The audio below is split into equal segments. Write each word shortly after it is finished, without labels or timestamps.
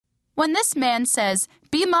When this man says,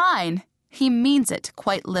 "Be mine," he means it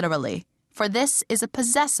quite literally, for this is a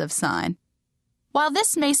possessive sign. While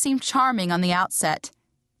this may seem charming on the outset,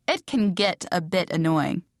 it can get a bit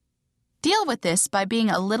annoying. Deal with this by being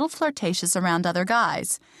a little flirtatious around other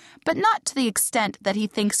guys, but not to the extent that he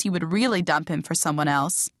thinks you would really dump him for someone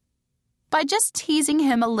else. By just teasing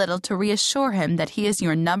him a little to reassure him that he is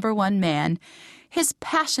your number one man, his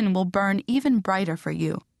passion will burn even brighter for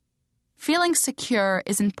you. Feeling secure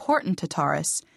is important to Taurus,